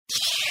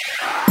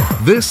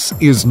This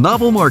is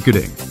Novel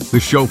Marketing, the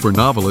show for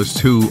novelists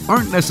who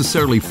aren't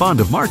necessarily fond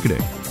of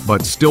marketing,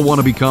 but still want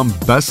to become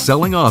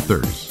best-selling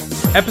authors.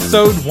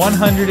 Episode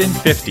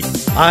 150.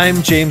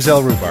 I'm James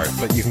L. Rubart,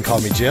 but you can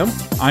call me Jim.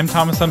 I'm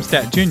Thomas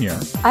Umstattd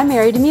Jr. I'm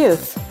Mary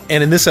DeMuth.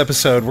 And in this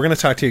episode, we're going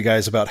to talk to you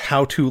guys about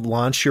how to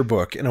launch your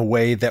book in a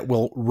way that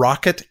will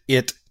rocket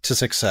it to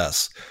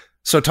success.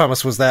 So,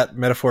 Thomas, was that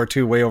metaphor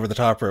too way over the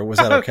top, or was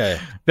that okay?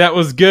 That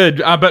was good.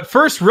 But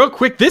first, real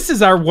quick, this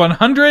is our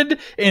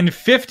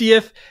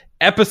 150th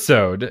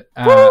episode,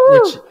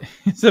 which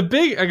is a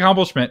big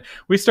accomplishment.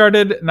 We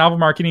started Novel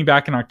Marketing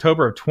back in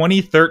October of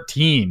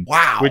 2013.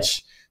 Wow.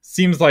 Which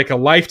seems like a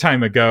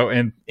lifetime ago.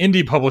 And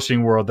indie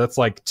publishing world, that's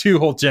like two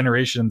whole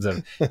generations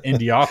of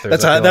indie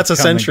authors. That's a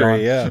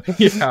century, yeah.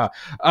 Yeah.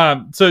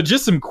 So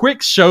just some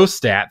quick show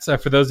stats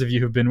for those of you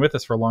who've been with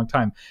us for a long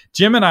time.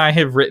 Jim and I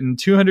have written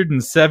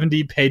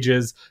 270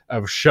 pages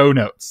of show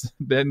notes.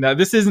 Now,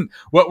 this isn't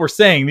what we're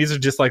saying. These are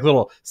just like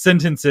little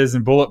sentences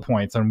and bullet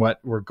points on what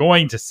we're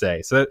going to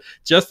say. So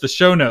just the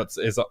show notes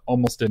is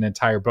almost an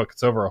entire book.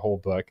 It's over a whole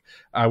book.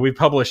 We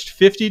published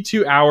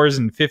 52 hours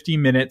and 50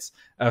 minutes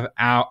of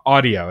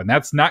audio, and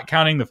that's not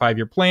counting the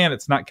 5-year plan.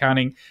 It's not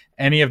counting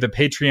any of the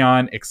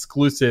Patreon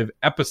exclusive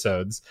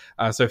episodes.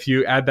 So if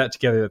you add that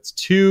together, that's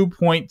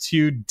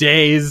 2.2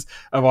 days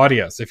of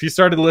audio. So if you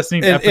started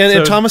listening to episodes...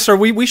 And Thomas,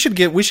 we should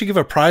give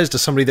a prize to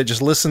somebody that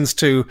just listens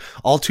to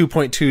all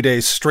 2.2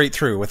 days straight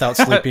through without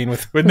sleeping,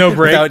 with no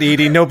break, without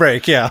eating, no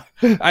break. Yeah.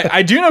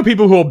 I do know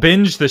people who will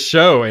binge the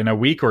show in a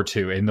week or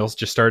two, and they'll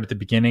just start at the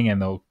beginning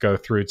and they'll go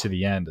through to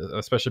the end,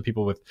 especially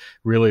people with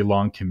really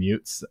long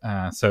commutes.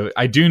 So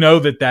I do know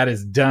that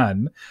is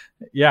done.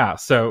 Yeah.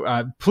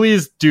 So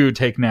please do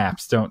take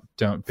naps. Don't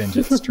binge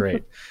it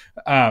straight.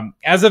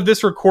 As of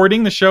this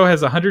recording, the show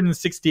has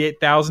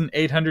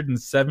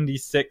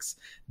 168,876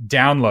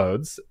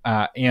 downloads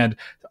and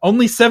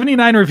only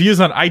 79 reviews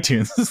on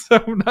iTunes.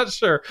 So I'm not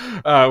sure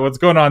what's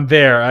going on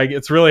there.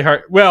 It's really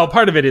hard. Well,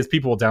 part of it is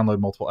people will download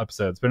multiple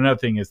episodes, but another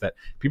thing is that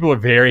people are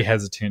very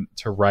hesitant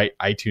to write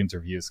iTunes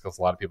reviews because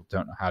a lot of people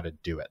don't know how to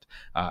do it,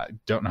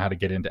 don't know how to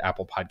get into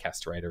Apple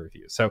Podcasts to write a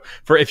review. So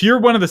if you're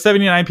one of the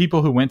 79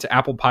 people who went to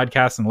Apple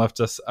Podcasts and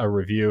left us a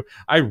review,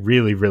 I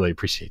really, really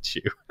appreciate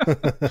you.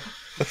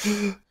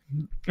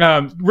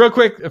 Real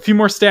quick, a few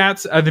more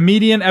stats. The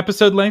median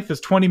episode length is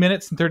 20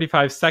 minutes and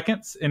 35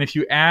 seconds. And if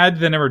you add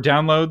the number of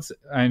downloads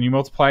and you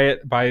multiply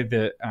it by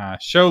the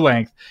show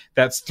length,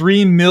 that's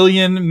 3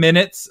 million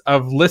minutes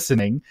of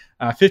listening,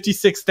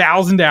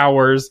 56,000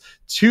 hours,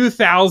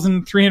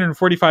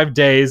 2,345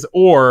 days,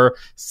 or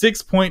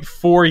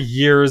 6.4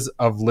 years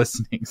of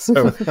listening.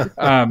 So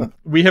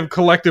we have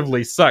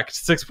collectively sucked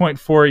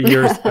 6.4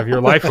 years of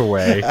your life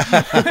away.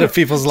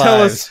 People's Tell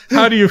lives. us,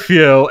 how do you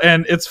feel?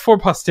 And it's for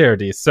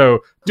posterity. So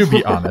do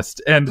be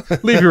honest and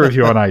leave your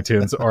review on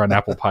iTunes or on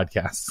Apple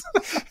Podcasts.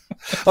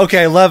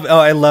 Okay, I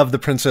love the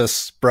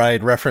Princess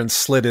Bride reference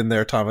slid in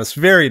there, Thomas.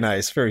 Very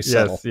nice, very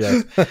subtle.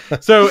 Yes.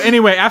 So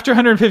anyway, after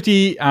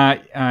 150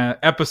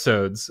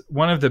 episodes,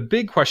 one of the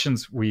big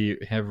questions we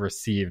have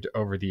received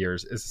over the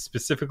years is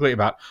specifically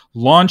about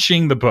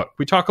launching the book.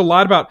 We talk a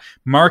lot about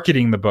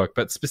marketing the book,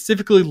 but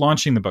specifically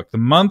launching the book, the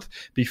month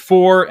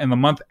before and the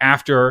month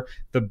after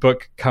the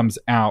book comes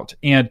out.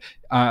 And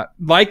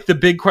like the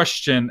big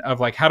question of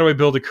like, how do I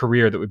build a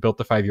career that we built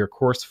the 5-year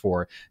course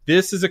for?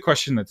 This is a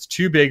question that's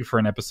too big for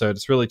an episode.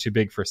 It's really too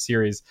big for a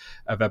series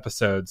of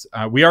episodes.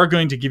 We are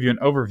going to give you an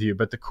overview,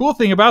 but the cool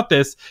thing about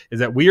this is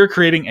that we are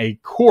creating a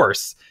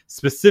course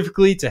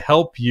specifically to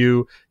help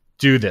you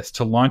do this,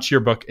 to launch your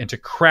book and to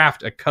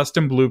craft a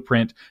custom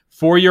blueprint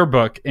for your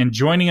book. And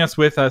joining us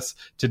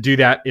to do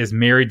that is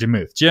Mary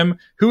DeMuth. Jim,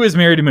 who is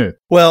Mary DeMuth?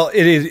 Well,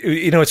 it is,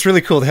 it's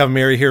really cool to have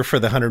Mary here for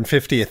the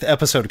 150th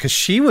episode because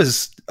she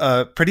was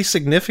pretty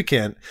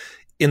significant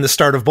in the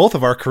start of both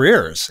of our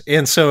careers.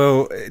 And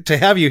so to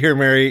have you here,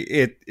 Mary,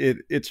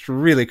 it's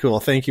really cool.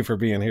 Thank you for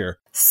being here.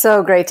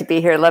 So great to be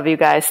here. Love you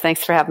guys.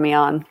 Thanks for having me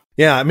on.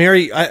 Yeah,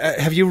 Mary,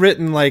 have you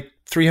written like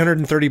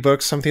 330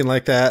 books, something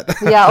like that?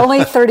 Yeah,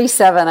 only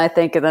 37, I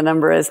think the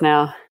number is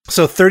now.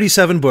 So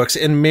 37 books.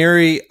 And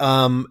Mary,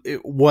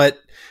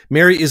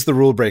 Mary is the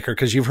rule breaker,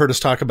 because you've heard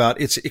us talk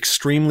about it's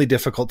extremely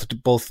difficult to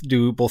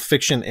do both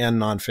fiction and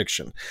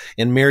nonfiction.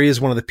 And Mary is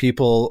one of the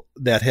people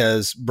that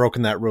has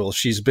broken that rule.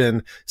 She's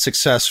been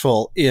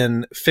successful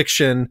in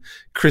fiction,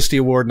 Christie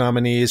Award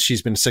nominees.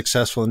 She's been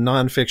successful in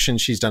nonfiction.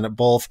 She's done it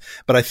both.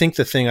 But I think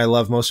the thing I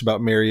love most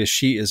about Mary is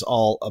she is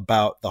all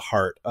about the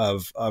heart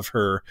of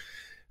her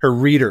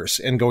readers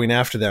and going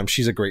after them.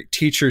 She's a great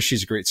teacher.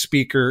 She's a great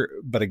speaker.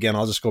 But again,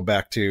 I'll just go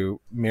back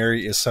to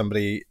Mary is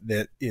somebody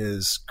that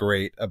is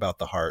great about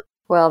the heart.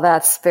 Well,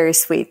 that's very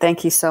sweet.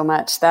 Thank you so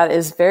much. That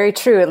is very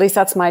true. At least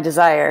that's my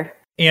desire.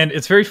 And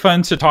it's very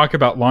fun to talk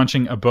about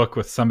launching a book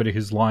with somebody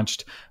who's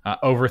launched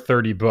over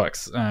 30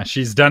 books.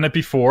 She's done it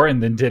before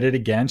and then did it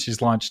again.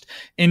 She's launched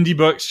indie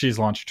books. She's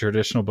launched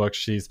traditional books.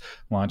 She's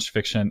launched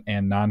fiction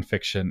and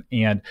nonfiction.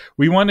 And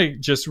we want to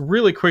just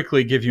really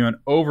quickly give you an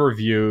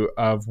overview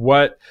of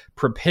what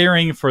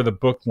preparing for the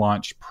book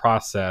launch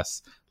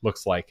process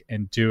looks like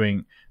and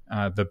doing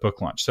the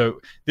book launch. So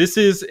this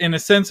is, in a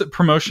sense, a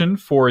promotion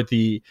for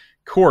the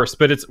course,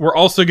 but we're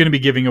also going to be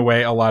giving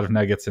away a lot of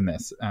nuggets in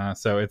this.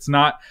 So it's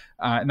not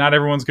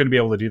everyone's going to be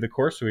able to do the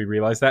course. So we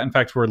realize that. In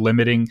fact, we're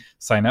limiting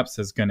signups.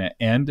 Is going to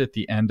end at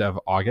the end of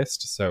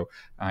August. So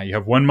you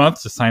have 1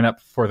 month to sign up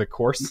for the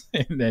course.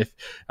 And if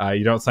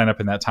you don't sign up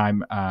in that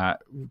time,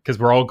 because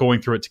we're all going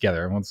through it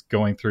together. Everyone's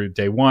going through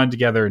day 1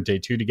 together and day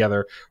 2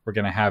 together. We're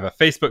going to have a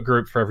Facebook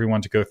group for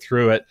everyone to go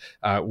through it.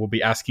 We'll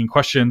be asking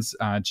questions.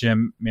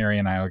 Jim, Mary,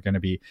 and I are going to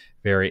be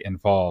very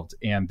involved.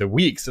 And the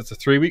weeks, it's a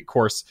 3-week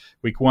course.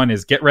 Week 1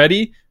 is get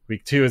ready.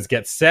 Week 2 is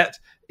get set.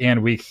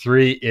 And week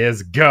 3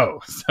 is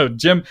go. So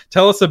Jim,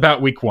 tell us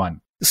about week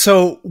 1.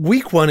 So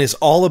week 1 is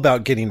all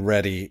about getting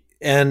ready.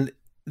 And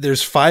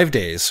there's 5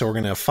 days. So we're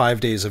going to have 5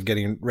 days of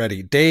getting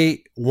ready.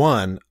 Day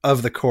 1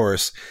 of the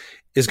course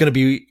is going to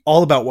be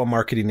all about what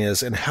marketing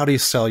is and how do you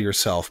sell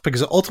yourself,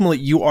 because ultimately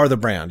you are the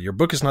brand. Your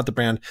book is not the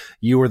brand.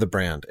 You are the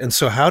brand. And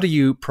so how do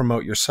you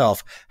promote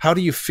yourself? How do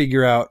you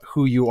figure out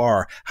who you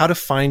are? How to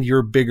find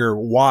your bigger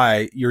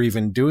why you're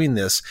even doing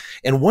this?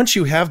 And once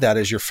you have that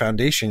as your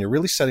foundation, you're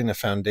really setting a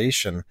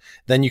foundation,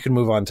 then you can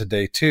move on to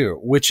day 2,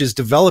 which is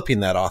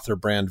developing that author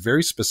brand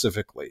very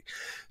specifically,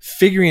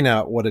 figuring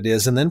out what it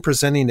is, and then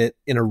presenting it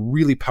in a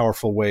really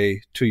powerful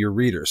way to your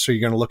readers. So you're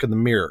going to look in the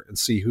mirror and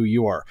see who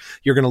you are.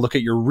 You're going to look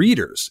at your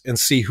readers and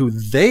see who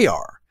they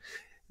are.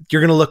 You're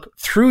going to look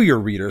through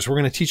your readers. We're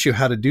going to teach you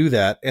how to do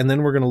that. And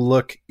then we're going to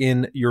look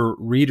in your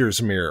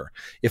reader's mirror.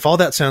 If all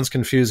that sounds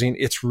confusing,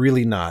 it's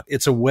really not.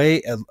 It's a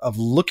way of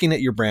looking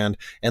at your brand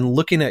and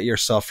looking at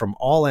yourself from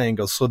all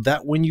angles so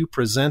that when you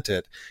present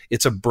it,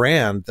 it's a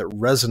brand that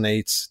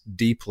resonates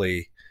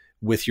deeply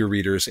with your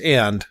readers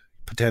and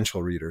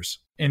potential readers.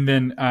 And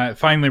then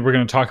finally, we're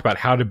going to talk about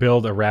how to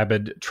build a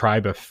rabid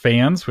tribe of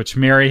fans, which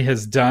Mary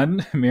has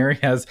done. Mary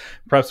has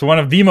perhaps one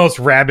of the most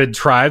rabid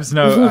tribes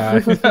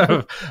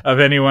of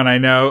anyone I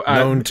know.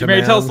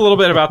 Mary, tell us a little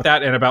bit about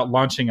that and about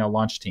launching a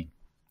launch team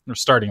or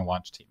starting a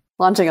launch team.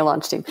 Launching a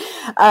launch team.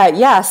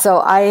 So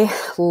I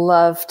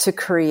love to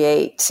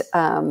create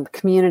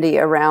community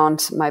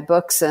around my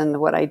books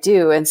and what I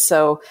do. And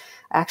so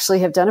actually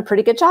have done a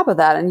pretty good job of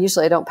that. And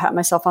usually I don't pat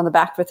myself on the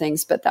back for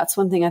things, but that's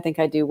one thing I think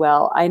I do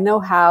well. I know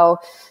how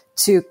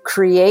to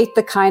create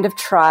the kind of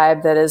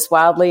tribe that is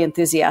wildly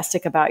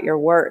enthusiastic about your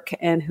work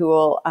and who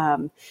will,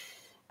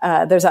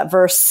 there's that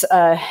verse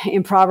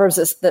in Proverbs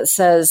that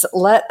says,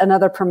 let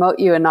another promote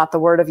you and not the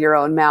word of your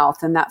own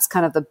mouth. And that's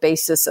kind of the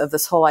basis of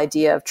this whole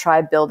idea of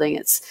tribe building.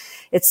 It's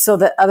so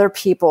that other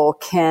people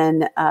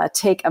can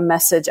take a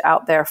message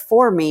out there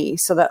for me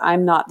so that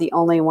I'm not the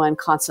only one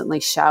constantly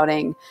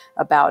shouting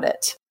about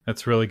it.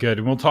 That's really good.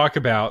 And we'll talk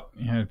about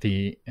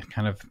the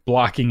kind of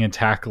blocking and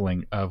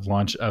tackling of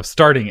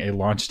starting a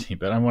launch team.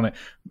 But I want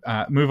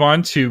to move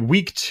on to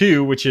week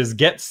 2, which is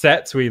get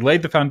set. So we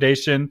laid the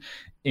foundation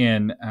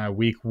in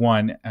week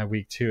 1.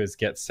 Week 2 is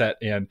get set.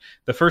 And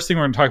the first thing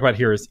we're going to talk about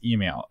here is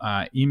email.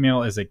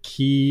 Email is a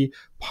key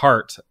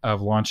part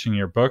of launching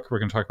your book. We're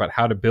going to talk about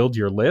how to build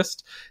your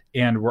list.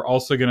 And we're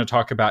also going to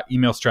talk about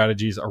email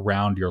strategies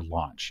around your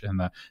launch. And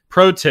the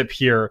pro tip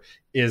here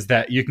is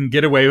that you can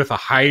get away with a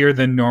higher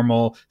than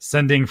normal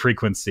sending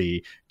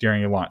frequency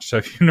during your launch. So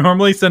if you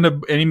normally send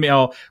an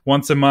email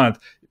once a month,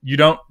 you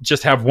don't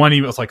just have one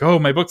email. It's like, oh,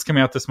 my book's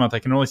coming out this month. I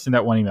can only send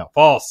out one email.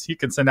 False. You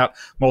can send out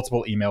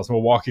multiple emails.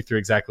 We'll walk you through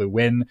exactly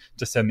when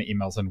to send the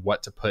emails and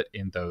what to put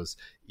in those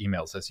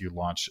emails as you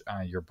launch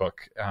your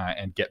book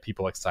and get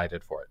people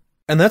excited for it.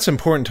 And that's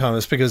important,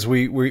 Thomas, because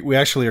we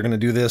actually are going to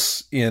do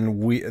this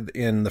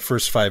in the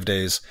first 5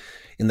 days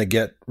in the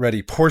get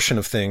ready portion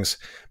of things,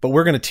 but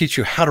we're going to teach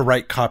you how to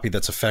write copy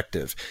that's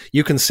effective.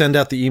 You can send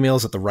out the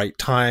emails at the right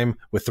time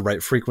with the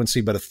right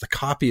frequency, but if the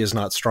copy is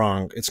not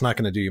strong, it's not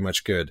going to do you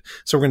much good.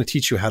 So we're going to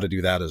teach you how to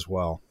do that as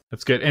well.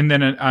 That's good. And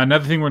then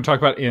another thing we're going to talk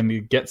about in the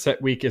Get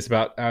Set week is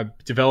about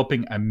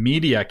developing a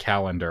media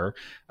calendar.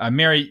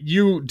 Mary,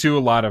 you do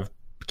a lot of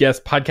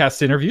guest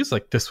podcast interviews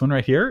like this one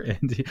right here,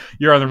 and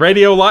you're on the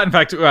radio a lot. In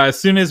fact, as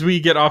soon as we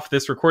get off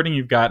this recording,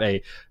 you've got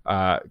a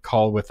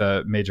call with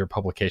a major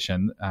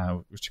publication,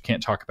 which you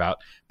can't talk about.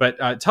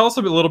 But tell us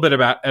a little bit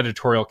about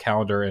editorial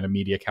calendar and a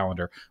media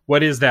calendar.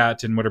 What is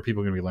that, and what are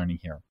people going to be learning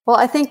here? Well,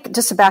 I think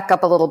just to back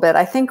up a little bit,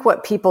 I think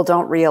what people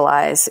don't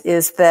realize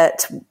is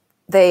that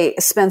they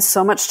spend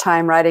so much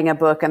time writing a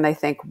book and they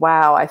think,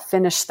 wow, I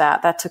finished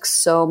that. That took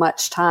so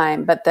much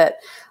time. But that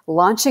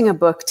launching a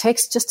book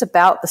takes just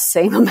about the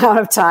same amount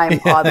of time,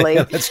 oddly.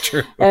 Yeah, that's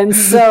true. And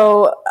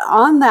so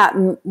on that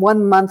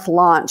 1 month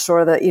launch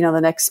or the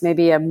next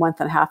maybe a month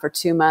and a half or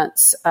 2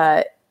 months,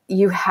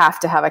 you have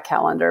to have a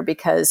calendar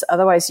because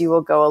otherwise you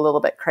will go a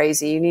little bit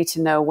crazy. You need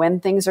to know when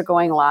things are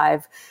going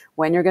live,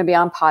 when you're going to be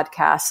on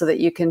podcasts so that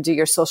you can do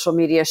your social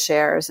media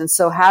shares. And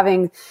so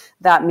having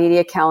that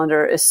media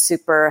calendar is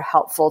super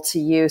helpful to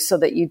you so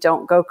that you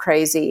don't go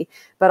crazy.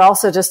 But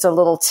also just a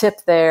little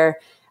tip there.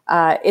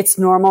 it's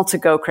normal to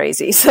go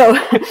crazy. So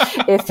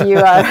if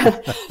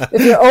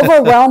you're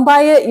overwhelmed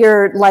by it,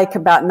 you're like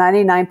about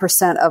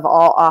 99% of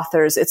all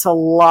authors. It's a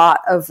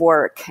lot of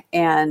work.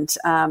 And,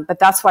 but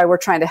that's why we're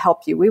trying to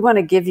help you. We want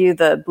to give you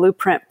the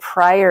blueprint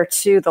prior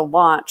to the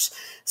launch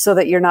so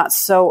that you're not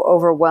so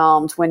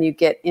overwhelmed when you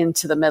get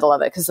into the middle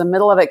of it, because the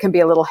middle of it can be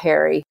a little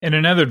hairy. And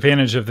another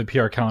advantage of the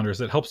PR calendar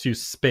is it helps you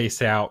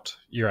space out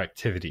your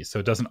activities so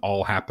it doesn't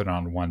all happen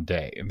on one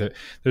day.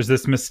 There's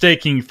this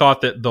mistaking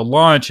thought that the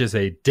launch is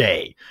a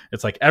day.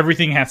 It's like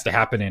everything has to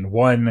happen in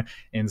one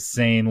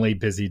insanely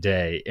busy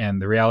day.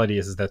 And the reality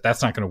is that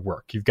that's not going to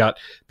work.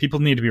 People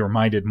need to be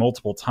reminded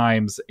multiple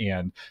times,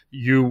 and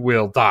you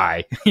will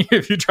die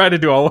if you try to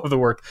do all of the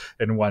work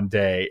in one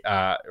day.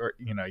 Or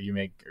you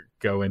may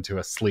go into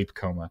a sleep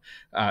coma.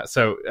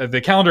 So the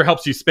calendar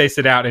helps you space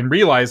it out and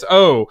realize,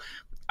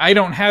 I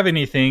don't have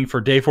anything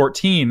for day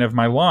 14 of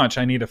my launch.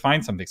 I need to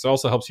find something. So it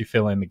also helps you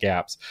fill in the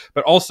gaps,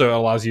 but also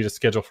allows you to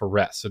schedule for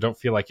rest. So don't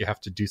feel like you have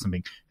to do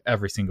something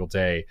every single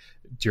day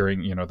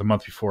during, the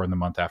month before and the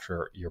month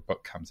after your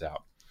book comes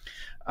out.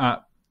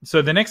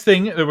 So the next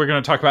thing that we're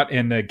going to talk about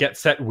in the Get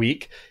Set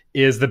Week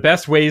is the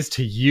best ways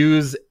to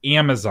use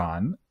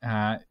Amazon.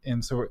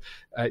 And so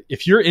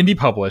if you're indie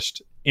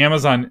published,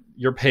 Amazon,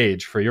 your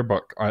page for your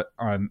book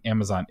on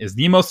Amazon is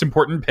the most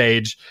important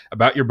page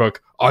about your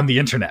book on the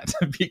internet,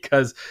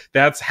 because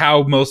that's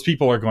how most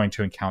people are going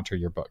to encounter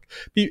your book.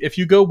 If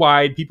you go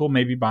wide, people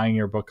may be buying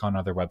your book on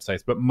other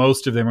websites, but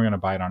most of them are going to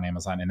buy it on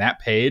Amazon. And that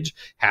page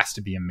has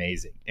to be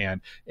amazing. And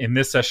in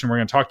this session, we're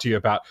going to talk to you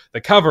about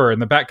the cover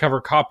and the back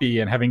cover copy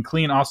and having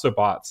clean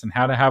Autobots and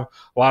how to have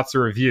lots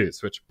of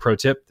reviews, which, pro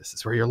tip, this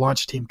is where your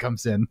launch team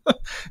comes in.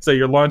 So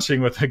you're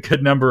launching with a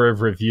good number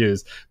of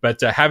reviews, but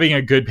having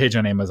a good page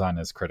on Amazon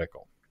is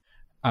critical.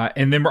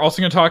 And then we're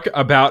also going to talk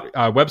about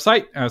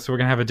website. So we're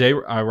going to have a day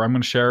where I'm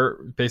going to share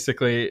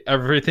basically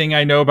everything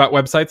I know about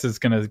websites is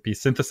going to be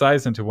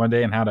synthesized into one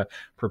day, and how to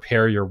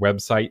prepare your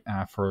website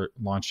for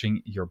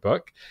launching your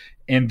book.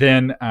 And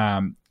then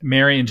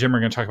Mary and Jim are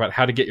going to talk about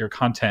how to get your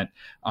content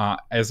how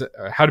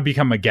to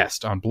become a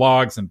guest on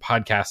blogs and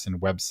podcasts and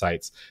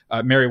websites.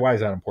 Mary, why is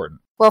that important?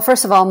 Well,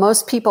 first of all,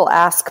 most people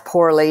ask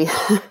poorly.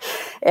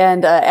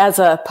 And as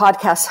a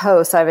podcast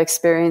host, I've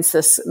experienced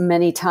this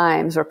many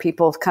times where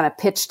people kind of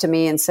pitch to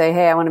me and say,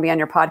 hey, I want to be on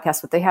your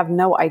podcast, but they have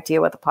no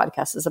idea what the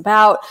podcast is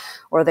about,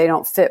 or they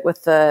don't fit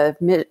with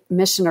the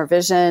mission or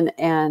vision.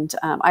 And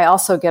I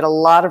also get a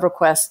lot of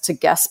requests to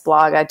guest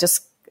blog. I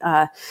just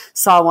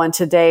saw one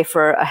today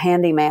for a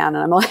handyman,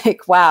 and I'm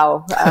like,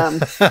 wow,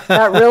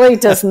 that really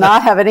does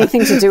not have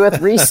anything to do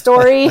with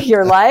Restory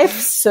Your Life.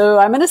 So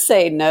I'm going to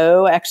say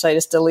no. Actually, I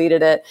just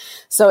deleted it.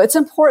 So it's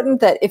important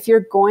that if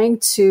you're going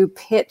to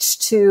pitch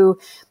to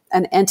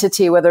an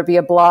entity, whether it be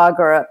a blog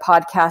or a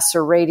podcast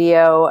or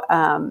radio,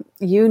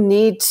 you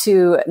need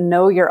to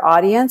know your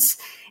audience.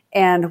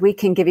 And we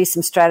can give you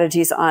some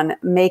strategies on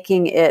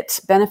making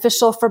it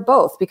beneficial for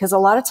both, because a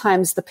lot of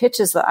times the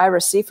pitches that I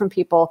receive from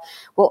people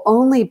will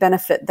only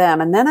benefit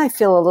them. And then I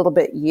feel a little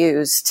bit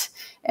used.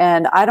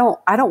 And I don't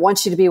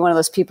want you to be one of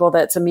those people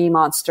that's a me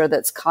monster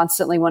that's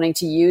constantly wanting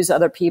to use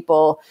other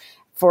people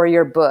for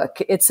your book.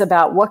 It's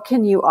about what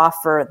can you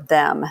offer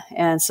them.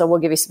 And so we'll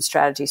give you some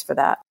strategies for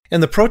that.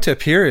 And the pro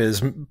tip here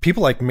is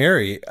people like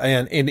Mary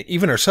and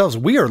even ourselves,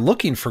 we are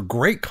looking for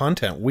great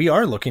content. We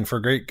are looking for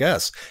great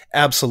guests.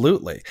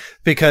 Absolutely.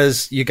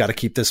 Because you got to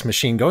keep this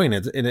machine going.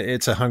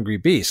 It's a hungry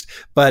beast.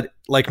 But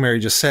like Mary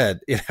just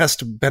said, it has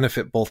to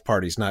benefit both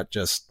parties, not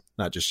just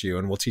you.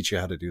 And we'll teach you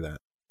how to do that.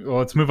 Well,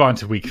 let's move on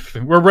to week.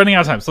 We're running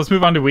out of time, so let's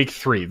move on to week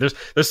 3. There's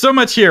so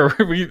much here.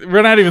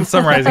 We're not even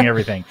summarizing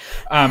everything.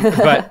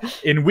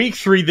 But in week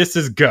 3, this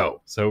is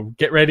go. So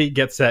get ready,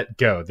 get set,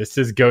 go. This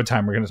is go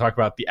time. We're going to talk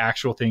about the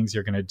actual things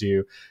you're going to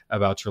do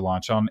about your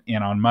launch.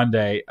 And on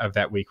Monday of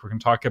that week, we're going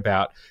to talk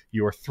about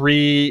your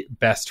 3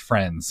 best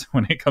friends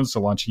when it comes to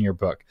launching your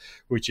book,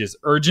 which is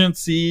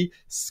urgency,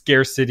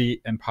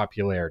 scarcity, and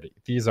popularity.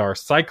 These are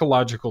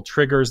psychological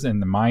triggers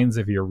in the minds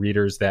of your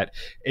readers that,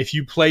 if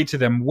you play to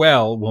them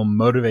well, will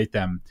motivate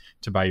them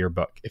to buy your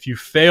book. If you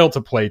fail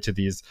to play to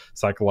these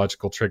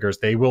psychological triggers,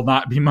 they will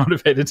not be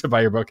motivated to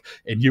buy your book,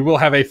 and you will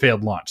have a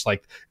failed launch.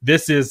 Like,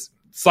 this is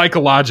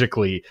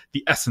psychologically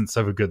the essence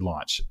of a good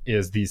launch,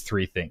 is these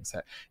 3 things.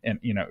 And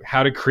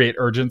how to create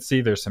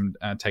urgency, there's some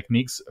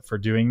techniques for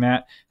doing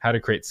that. How to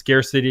create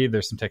scarcity,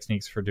 there's some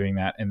techniques for doing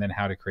that. And then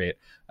how to create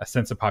a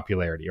sense of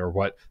popularity, or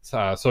what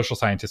social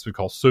scientists would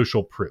call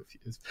social proof.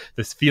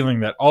 This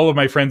feeling that all of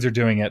my friends are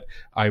doing it,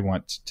 I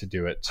want to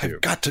do it too.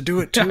 I've got to do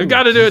it too. I've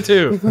got to do it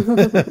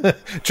too.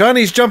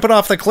 Johnny's jumping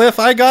off the cliff.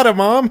 I got him,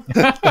 Mom.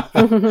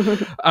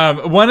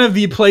 One of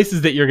the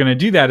places that you're going to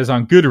do that is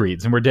on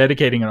Goodreads, and we're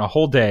dedicating a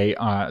whole day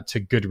to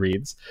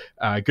Goodreads.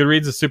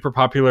 Goodreads is super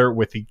popular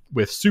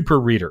with super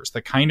readers,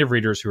 the kind of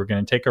readers who are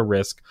going to take a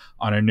risk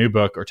on a new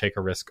book or take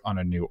a risk on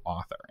a new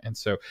author. And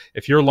so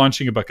if you're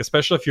launching a book,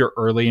 especially if you're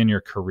early in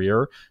your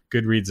career,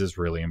 Goodreads is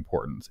really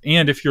important.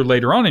 And if you're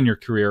later on in your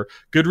career,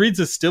 Goodreads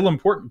is still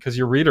important because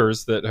your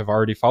readers that have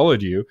already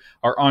followed you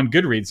are on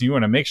Goodreads. And you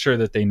want to make sure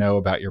that they know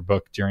about your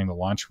book during the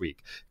launch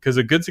week, because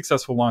a good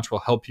successful launch will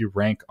help you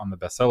rank on the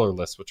bestseller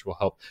list, which will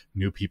help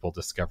new people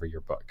discover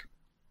your book.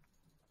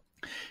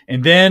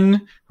 And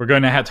then we're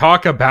going to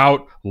talk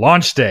about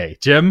launch day.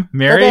 Jim,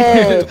 Mary,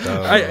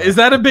 is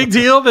that a big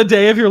deal, the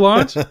day of your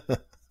launch?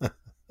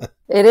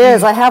 It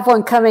is. I have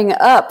one coming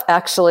up,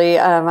 actually.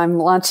 I'm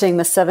launching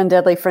the 7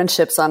 Deadly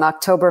Friendships on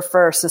October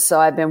 1st. And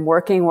so I've been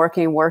working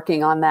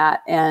on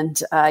that. And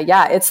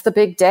it's the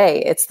big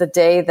day. It's the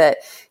day that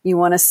you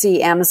want to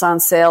see Amazon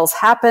sales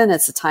happen.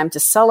 It's a time to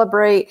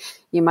celebrate.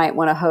 You might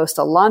want to host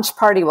a launch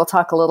party. We'll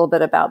talk a little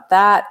bit about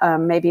that,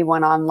 maybe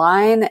one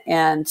online.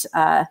 And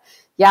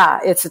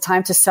it's a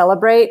time to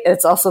celebrate.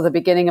 It's also the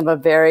beginning of a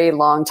very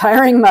long,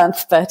 tiring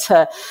month, but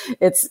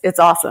it's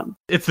awesome.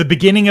 It's the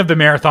beginning of the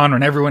marathon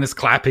when everyone is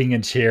clapping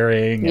and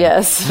cheering.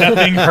 Yes.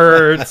 Nothing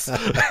hurts.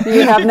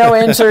 You have no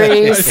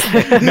injuries.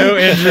 No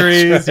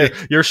injuries.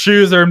 Your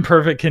shoes are in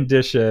perfect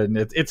condition.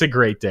 It's a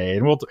great day.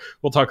 And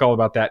we'll talk all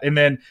about that. And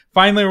then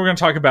finally, we're going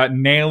to talk about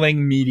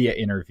nailing media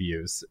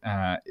interviews.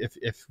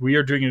 If we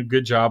are doing a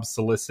good job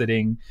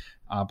soliciting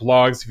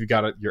blogs, if you've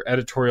got your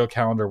editorial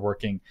calendar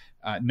working,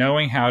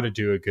 knowing how to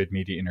do a good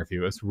media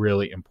interview is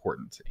really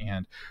important.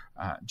 And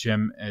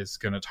Jim is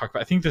going to talk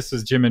about, I think this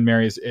is Jim and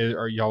Mary's,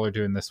 or y'all are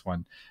doing this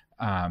one.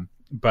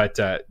 But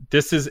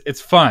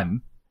it's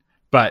fun,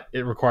 but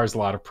it requires a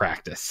lot of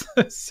practice.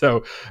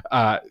 So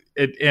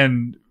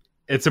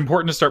it's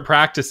important to start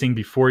practicing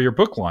before your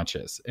book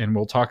launches. And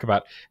we'll talk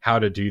about how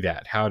to do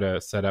that, how to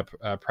set up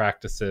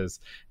practices.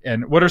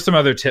 And what are some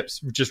other tips,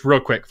 just real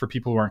quick, for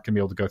people who aren't going to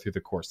be able to go through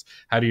the course?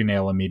 How do you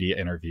nail a media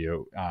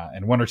interview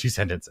in 1 or 2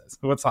 sentences?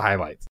 What's the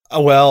highlights?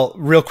 Well,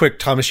 real quick,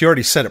 Thomas, you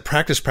already said it.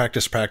 Practice,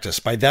 practice, practice.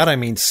 By that, I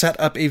mean, set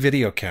up a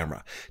video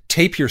camera,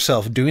 tape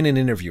yourself doing an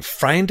interview,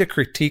 find a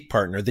critique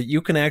partner that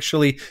you can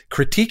actually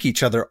critique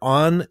each other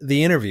on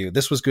the interview.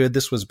 This was good.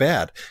 This was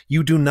bad.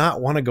 You do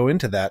not want to go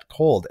into that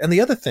cold. And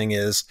the other thing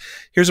is,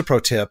 here's a pro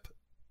tip.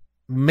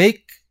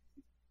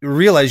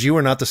 Realize you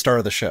are not the star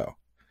of the show.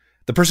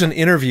 The person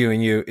interviewing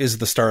you is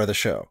the star of the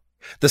show.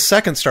 The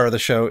second star of the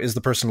show is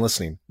the person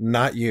listening,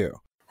 not you.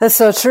 That's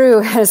so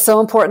true. It's so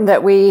important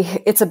that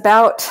it's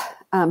about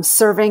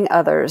serving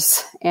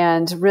others.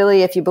 And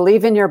really, if you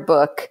believe in your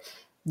book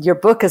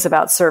is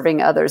about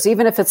serving others.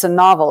 Even if it's a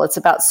novel, it's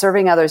about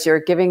serving others. You're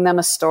giving them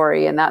a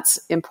story, and that's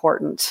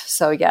important.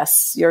 So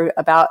yes,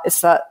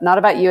 it's not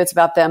about you, it's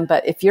about them.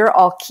 But if you're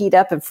all keyed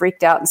up and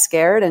freaked out and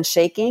scared and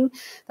shaking,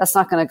 that's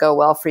not going to go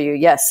well for you.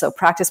 Yes. So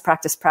practice,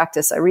 practice,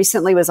 practice. I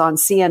recently was on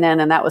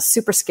CNN, and that was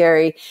super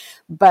scary.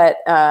 But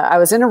I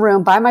was in a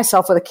room by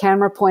myself with a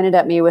camera pointed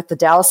at me with the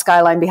Dallas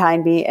skyline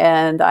behind me,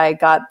 and I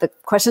got the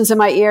questions in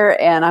my ear.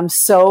 And I'm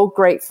so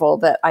grateful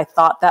that I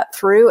thought that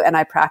through and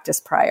I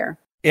practiced prior.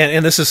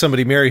 And this is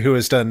somebody, Mary, who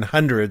has done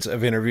hundreds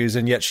of interviews,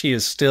 and yet she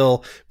is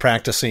still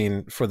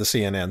practicing for the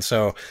CNN.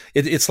 So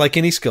it's like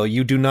any skill.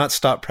 You do not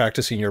stop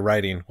practicing your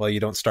writing while you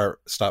don't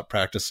stop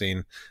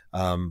practicing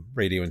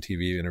radio and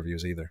TV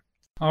interviews either.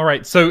 All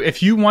right. So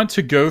if you want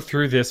to go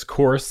through this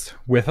course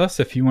with us,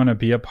 if you want to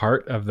be a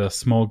part of the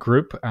small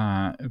group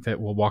that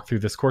will walk through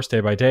this course day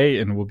by day,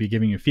 and we'll be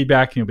giving you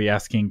feedback and you'll be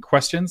asking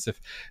questions.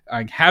 If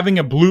having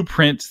a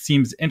blueprint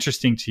seems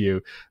interesting to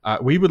you,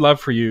 we would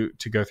love for you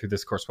to go through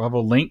this course. We'll have a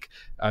link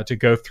to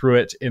go through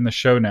it in the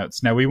show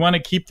notes. Now, we want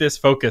to keep this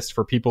focused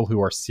for people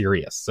who are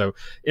serious. So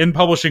in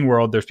publishing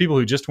world, there's people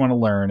who just want to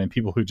learn and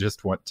people who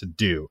just want to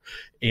do.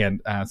 And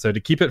so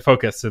to keep it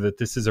focused so that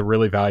this is a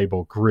really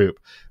valuable group,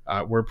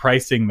 we're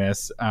pricing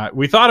this.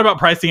 We thought about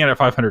pricing it at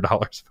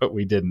 $500, but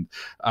we didn't.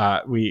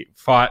 We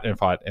fought and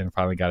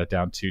finally got it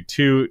down to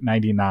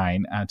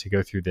 $299 to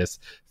go through this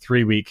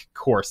 3-week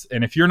course.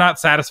 And if you're not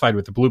satisfied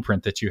with the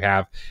blueprint that you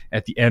have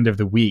at the end of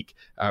the week,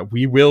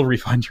 we will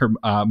refund your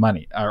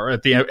money, or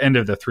at the end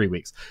of the 3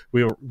 weeks,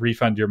 we will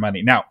refund your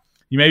money. Now,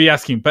 you may be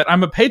asking, but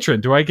I'm a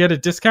patron. Do I get a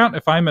discount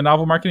if I'm a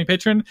novel marketing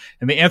patron?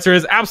 And the answer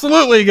is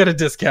absolutely you get a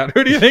discount.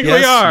 Who do you think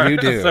we are? You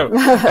do. So,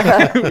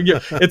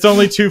 it's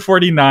only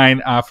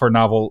 $249 for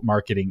novel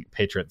marketing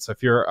patrons. So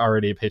if you're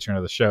already a patron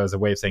of the show, as a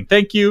way of saying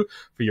thank you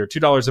for your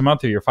 $2 a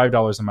month or your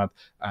 $5 a month,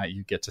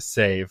 you get to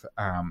save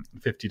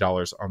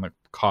 $50 on the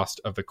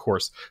cost of the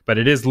course. But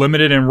it is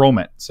limited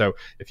enrollment. So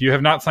if you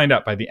have not signed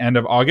up by the end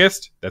of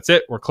August, that's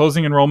it. We're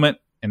closing enrollment.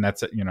 And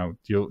that's it.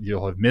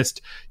 You'll have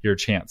missed your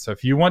chance. So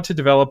if you want to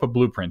develop a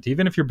blueprint,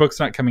 even if your book's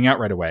not coming out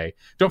right away,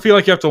 don't feel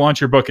like you have to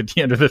launch your book at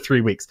the end of the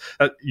 3 weeks.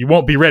 You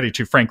won't be ready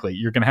to, frankly.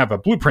 You're going to have a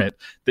blueprint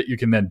that you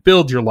can then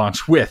build your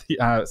launch with.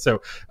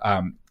 So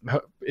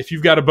if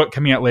you've got a book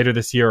coming out later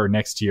this year or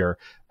next year,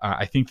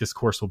 I think this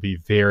course will be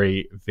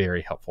very,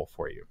 very helpful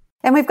for you.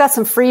 And we've got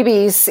some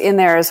freebies in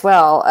there as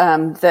well,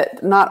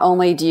 that not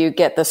only do you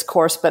get this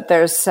course, but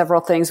there's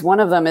several things. One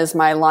of them is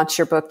my Launch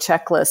Your Book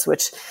checklist,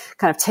 which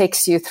kind of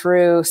takes you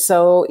through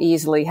so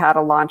easily how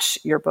to launch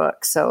your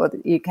book. So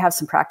you have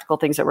some practical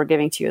things that we're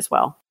giving to you as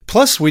well.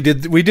 Plus, we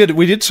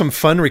did some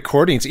fun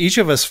recordings. Each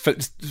of us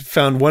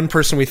found one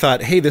person we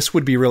thought, hey, this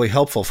would be really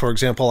helpful. For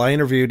example, I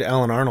interviewed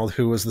Alan Arnold,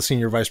 who was the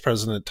senior vice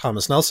president at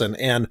Thomas Nelson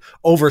and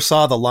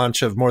oversaw the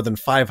launch of more than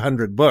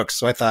 500 books.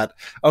 So I thought,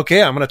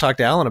 okay, I'm going to talk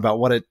to Alan about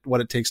what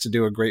it takes to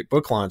do a great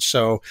book launch.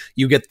 So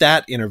you get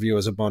that interview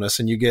as a bonus,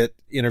 and you get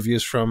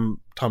interviews from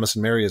Thomas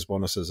and Mary as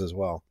bonuses as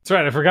well. That's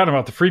right. I forgot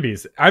about the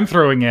freebies. I'm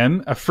throwing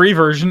in a free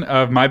version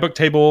of My Book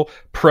Table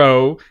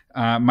Pro,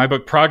 My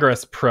Book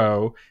Progress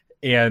Pro,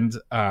 and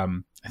I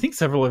think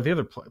several of the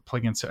other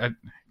plugins.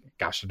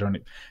 Gosh, I don't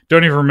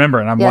even remember,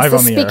 and I'm live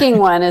on the air. The speaking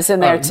one is in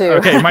there too.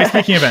 Okay, my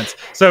speaking events.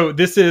 So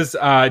this is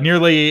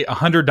nearly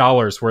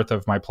 $100 worth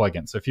of my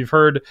plugin. So if you've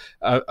heard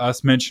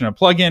us mention a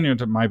plugin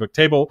into My Book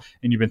Table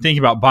and you've been thinking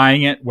about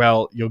buying it,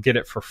 well, you'll get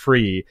it for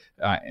free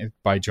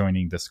by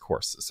joining this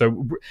course.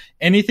 So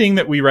anything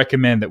that we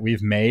recommend that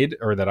we've made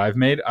or that I've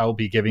made, I'll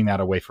be giving that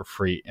away for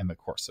free in the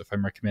course. So if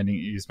I'm recommending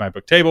you use My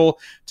Book Table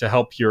to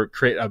help you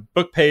create a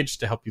book page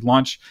to help you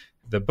launch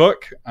the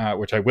book,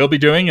 which I will be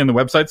doing in the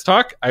websites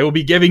talk, I will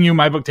be giving you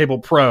My Book Table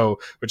Pro,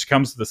 which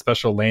comes with a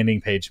special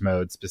landing page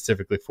mode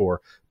specifically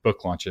for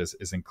book launches,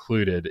 is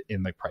included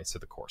in the price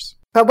of the course.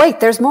 But wait,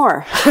 there's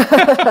more.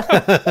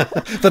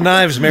 The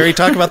knives, Mary,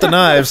 talk about the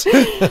knives.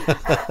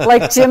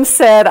 Like Jim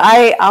said,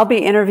 I'll be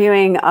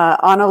interviewing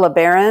Anna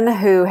LeBaron,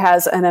 who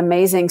has an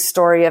amazing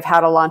story of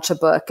how to launch a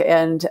book.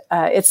 And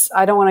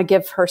I don't want to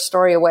give her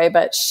story away,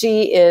 but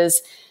she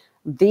is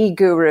the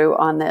guru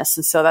on this.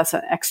 And so that's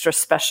an extra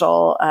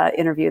special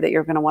interview that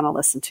you're going to want to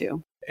listen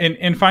to.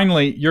 And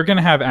finally, you're going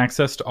to have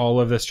access to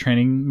all of this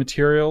training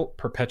material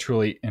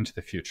perpetually into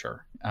the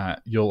future.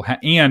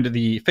 And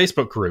the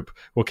Facebook group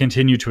will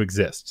continue to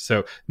exist.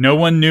 So no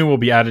one new will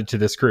be added to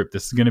this group.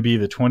 This is going to be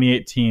the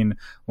 2018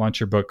 Launch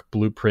Your Book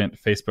Blueprint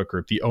Facebook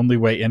group. The only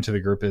way into the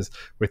group is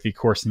with the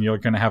course, and you're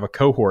going to have a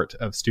cohort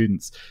of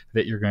students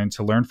that you're going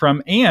to learn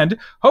from and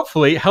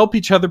hopefully help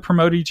each other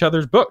promote each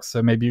other's books.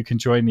 So maybe you can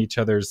join each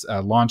other's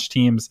launch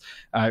teams.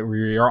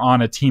 We are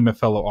on a team of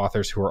fellow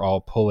authors who are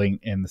all pulling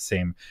in the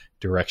same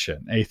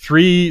direction. A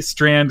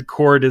 3-strand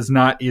cord is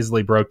not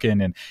easily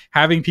broken, and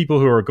having people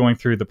who are going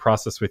through the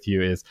process with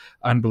you is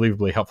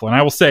unbelievably helpful. And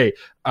I will say,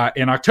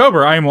 in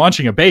October, I am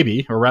launching a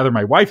baby, or rather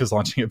my wife is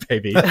launching a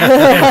baby,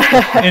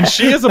 and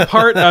she is a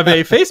part of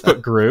a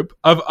Facebook group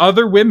of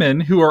other women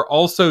who are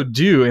also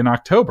due in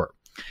October.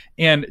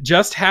 And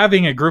just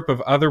having a group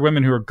of other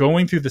women who are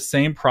going through the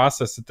same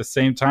process at the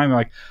same time,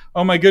 like,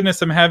 oh my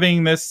goodness, I'm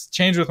having this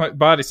change with my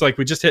body. So like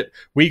we just hit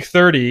week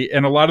 30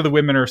 and a lot of the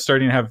women are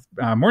starting to have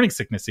morning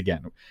sickness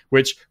again,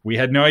 which we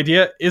had no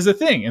idea is a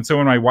thing. And so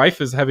when my wife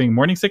is having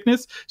morning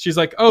sickness, she's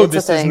like, oh,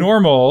 this is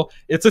normal.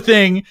 It's a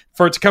thing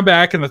for it to come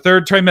back in the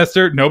 3rd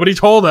trimester. Nobody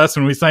told us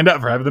when we signed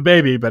up for having the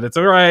baby, but it's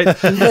all right.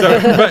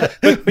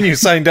 But when you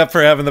signed up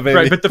for having the baby.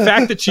 Right, but the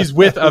fact that she's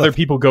with other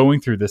people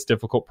going through this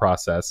difficult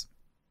process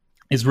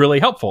is really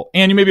helpful.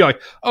 And you may be like,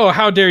 oh,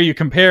 how dare you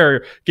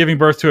compare giving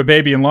birth to a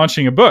baby and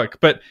launching a book?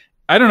 But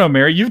I don't know,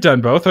 Mary, you've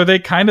done both. Are they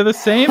kind of the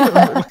same?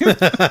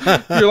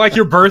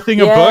 You're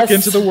birthing a book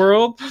into the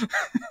world.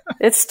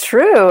 It's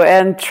true.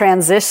 And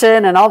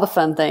transition and all the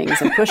fun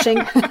things and pushing.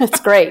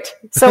 It's great.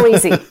 So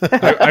easy.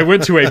 I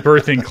went to a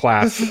birthing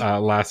class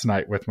last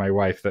night with my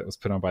wife that was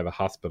put on by the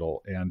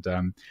hospital. And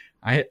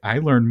I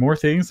learned more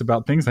things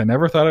about things I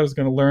never thought I was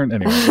going to learn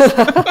anyway.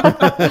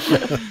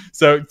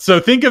 So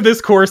think of this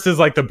course as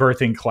like the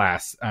birthing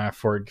class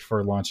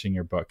for launching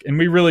your book. And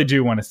we really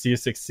do want to see you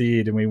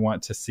succeed, and we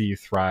want to see you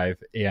thrive.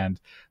 And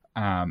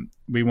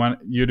we want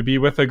you to be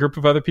with a group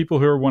of other people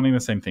who are wanting the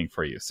same thing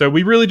for you. So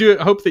we really do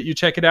hope that you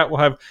check it out. We'll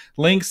have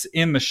links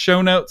in the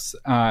show notes.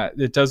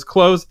 It does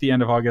close at the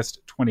end of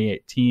August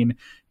 2018.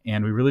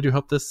 And we really do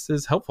hope this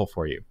is helpful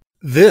for you.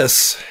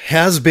 This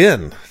has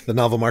been the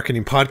Novel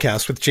Marketing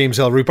Podcast with James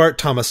L. Rupert,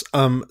 Thomas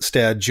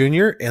Umstattd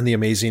Jr., and the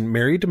amazing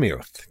Mary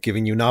DeMuth,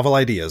 giving you novel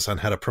ideas on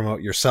how to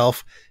promote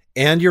yourself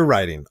and your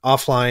writing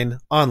offline,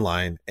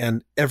 online,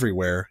 and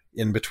everywhere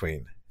in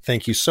between.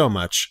 Thank you so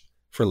much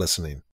for listening.